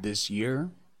job this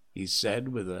year," he said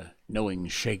with a knowing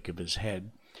shake of his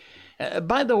head.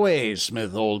 "By the way,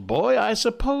 Smith, old boy, I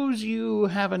suppose you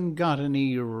haven't got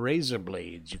any razor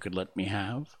blades you could let me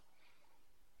have?"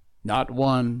 "Not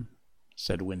one,"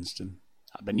 said Winston.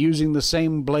 "I've been using the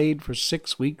same blade for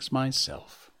 6 weeks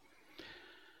myself."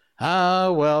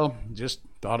 "Ah, well, just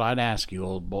thought I'd ask you,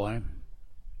 old boy."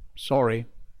 "Sorry,"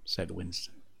 said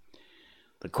Winston.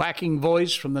 The quacking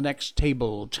voice from the next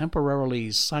table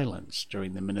temporarily silenced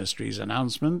during the ministry's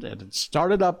announcement, and it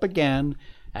started up again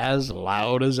as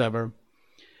loud as ever.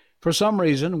 For some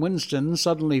reason, Winston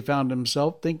suddenly found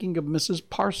himself thinking of Mrs.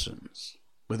 Parsons,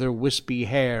 with her wispy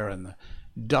hair and the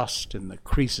dust in the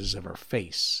creases of her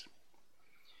face.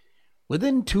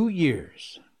 Within 2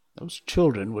 years, those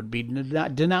children would be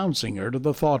denouncing her to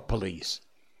the thought police.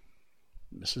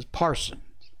 Mrs.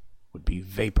 Parsons would be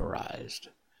vaporized.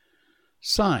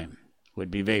 Syme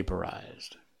would be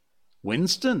vaporized.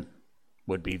 Winston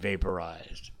would be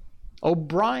vaporized.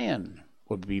 O'Brien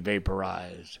would be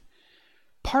vaporized.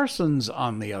 Parsons,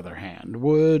 on the other hand,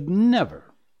 would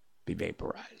never be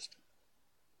vaporized.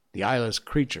 The eyeless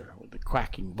creature with the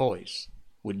quacking voice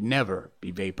would never be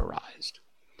vaporized.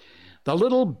 The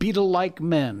little beetle-like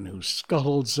men who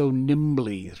scuttled so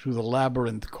nimbly through the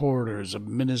labyrinth corridors of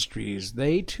ministries,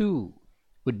 they too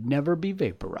would never be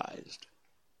vaporized.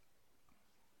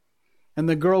 And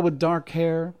the girl with dark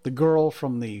hair, the girl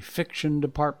from the fiction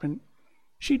department,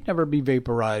 she'd never be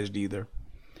vaporized either.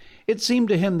 It seemed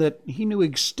to him that he knew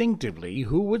instinctively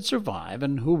who would survive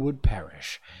and who would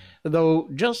perish, though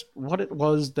just what it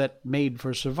was that made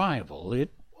for survival,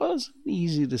 it wasn't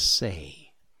easy to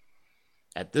say.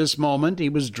 At this moment, he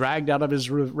was dragged out of his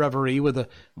reverie with a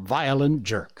violent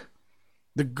jerk.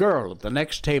 The girl at the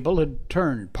next table had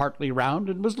turned partly round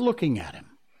and was looking at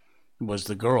him. It was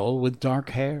the girl with dark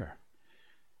hair.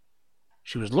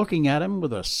 She was looking at him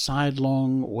with a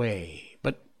sidelong way,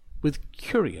 but with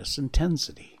curious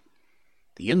intensity.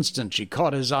 The instant she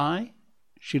caught his eye,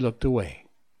 she looked away.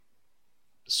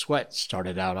 The sweat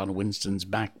started out on Winston's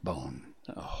backbone.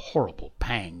 A horrible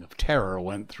pang of terror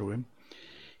went through him.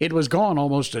 It was gone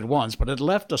almost at once, but it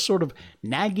left a sort of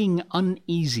nagging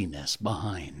uneasiness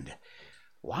behind.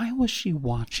 Why was she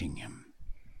watching him?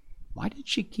 Why did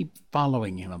she keep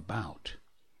following him about?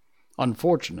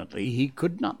 Unfortunately, he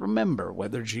could not remember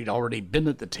whether she'd already been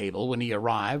at the table when he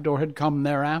arrived or had come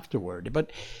there afterward.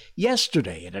 But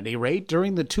yesterday, at any rate,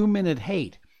 during the 2-minute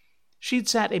hate, she'd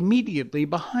sat immediately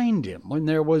behind him when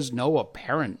there was no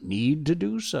apparent need to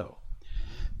do so.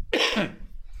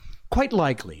 Quite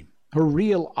likely, her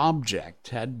real object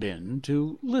had been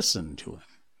to listen to him,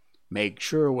 make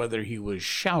sure whether he was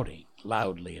shouting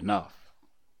loudly enough.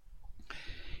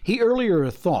 He earlier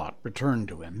thought returned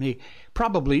to him.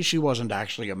 Probably she wasn't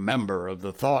actually a member of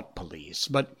the thought police,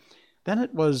 but then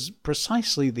it was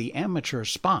precisely the amateur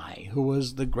spy who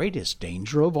was the greatest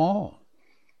danger of all.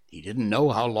 He didn't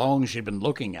know how long she'd been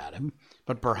looking at him,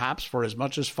 but perhaps for as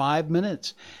much as 5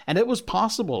 minutes, and it was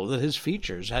possible that his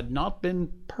features had not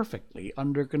been perfectly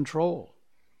under control.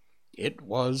 It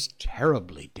was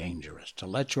terribly dangerous to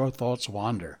let your thoughts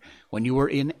wander when you were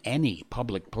in any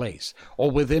public place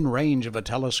or within range of a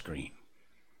telescreen.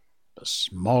 The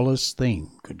smallest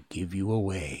thing could give you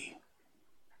away.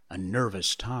 A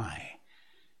nervous tie,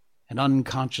 an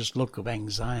unconscious look of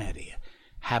anxiety,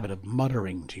 a habit of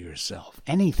muttering to yourself,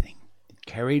 anything that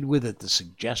carried with it the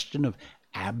suggestion of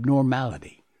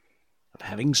abnormality, of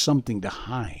having something to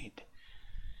hide.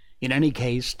 In any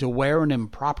case, to wear an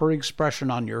improper expression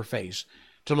on your face,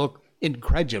 to look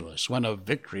incredulous when a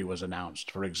victory was announced,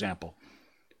 for example,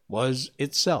 was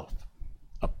itself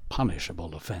a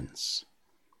punishable offense.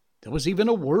 There was even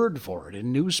a word for it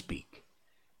in newspeak.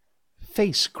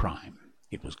 Face crime,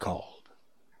 it was called.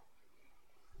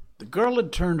 The girl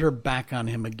had turned her back on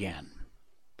him again.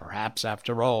 Perhaps,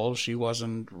 after all, she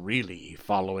wasn't really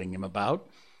following him about.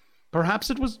 Perhaps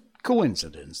it was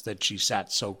coincidence that she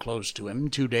sat so close to him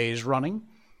 2 days running.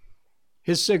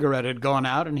 His cigarette had gone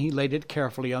out, and he laid it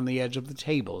carefully on the edge of the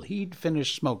table. He'd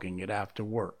finished smoking it after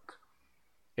work,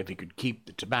 if he could keep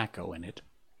the tobacco in it.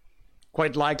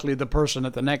 Quite likely the person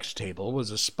at the next table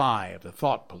was a spy of the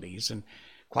thought police, and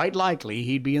quite likely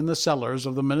he'd be in the cellars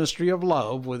of the Ministry of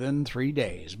Love within 3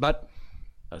 days. But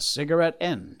a cigarette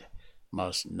end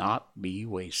must not be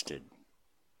wasted.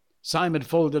 Syme had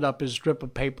folded up his strip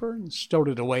of paper and stowed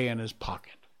it away in his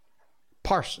pocket.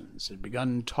 Parsons had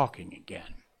begun talking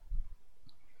again.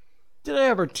 "Did I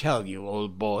ever tell you,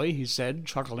 old boy," he said,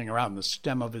 chuckling around the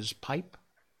stem of his pipe,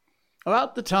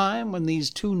 "about the time when these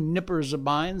 2 nippers of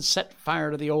mine set fire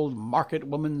to the old market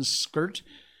woman's skirt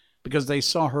because they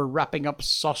saw her wrapping up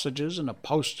sausages in a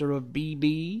poster of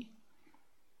BB?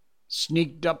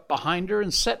 Sneaked up behind her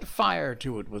and set fire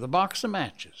to it with a box of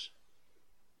matches.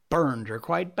 Burned her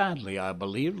quite badly, I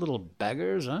believe, little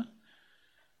beggars, huh?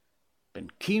 Been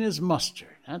keen as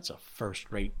mustard. That's a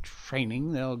first-rate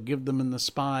training they'll give them in the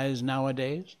spies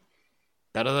nowadays.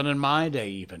 Better than in my day,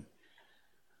 even.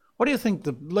 What do you think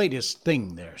the latest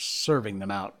thing they're serving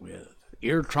them out with?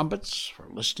 Ear trumpets for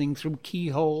listening through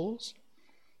keyholes?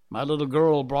 my little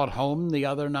girl brought home the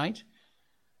other night.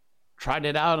 Tried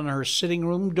it out on her sitting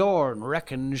room door and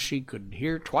reckoned she could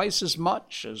hear twice as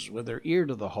much as with her ear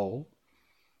to the hole.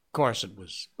 Of course, it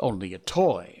was only a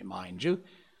toy, mind you.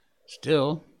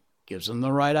 Still, gives them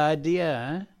the right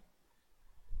idea, eh?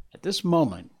 At this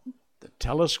moment, the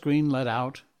telescreen let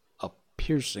out a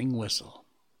piercing whistle.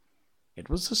 It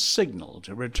was a signal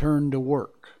to return to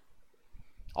work.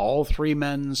 All three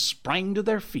men sprang to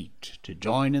their feet to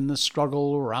join in the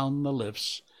struggle around the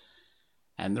lifts,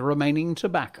 and the remaining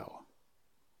tobacco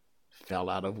fell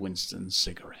out of Winston's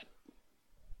cigarette.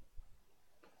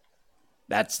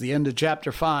 That's the end of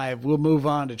Chapter 5. We'll move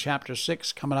on to Chapter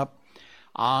 6 coming up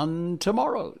on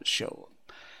tomorrow's show.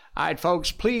 All right,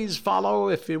 folks, please follow.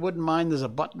 If you wouldn't mind, there's a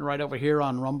button right over here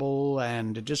on Rumble,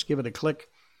 and just give it a click.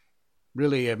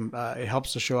 Really, it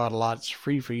helps the show out a lot. It's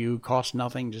free for you, costs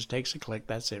nothing, just takes a click.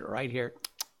 That's it right here.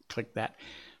 Click that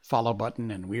follow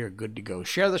button, and we are good to go.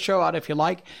 Share the show out if you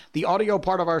like. The audio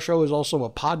part of our show is also a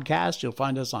podcast. You'll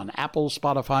find us on Apple,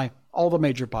 Spotify, all the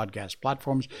major podcast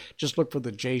platforms. Just look for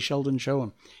The Jay Sheldon Show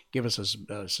and give us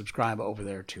a subscribe over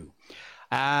there, too.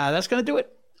 That's going to do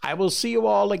it. I will see you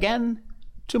all again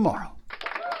tomorrow.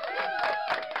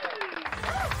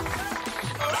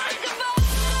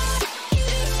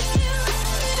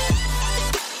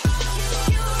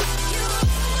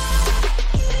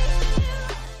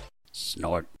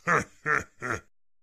 Snort.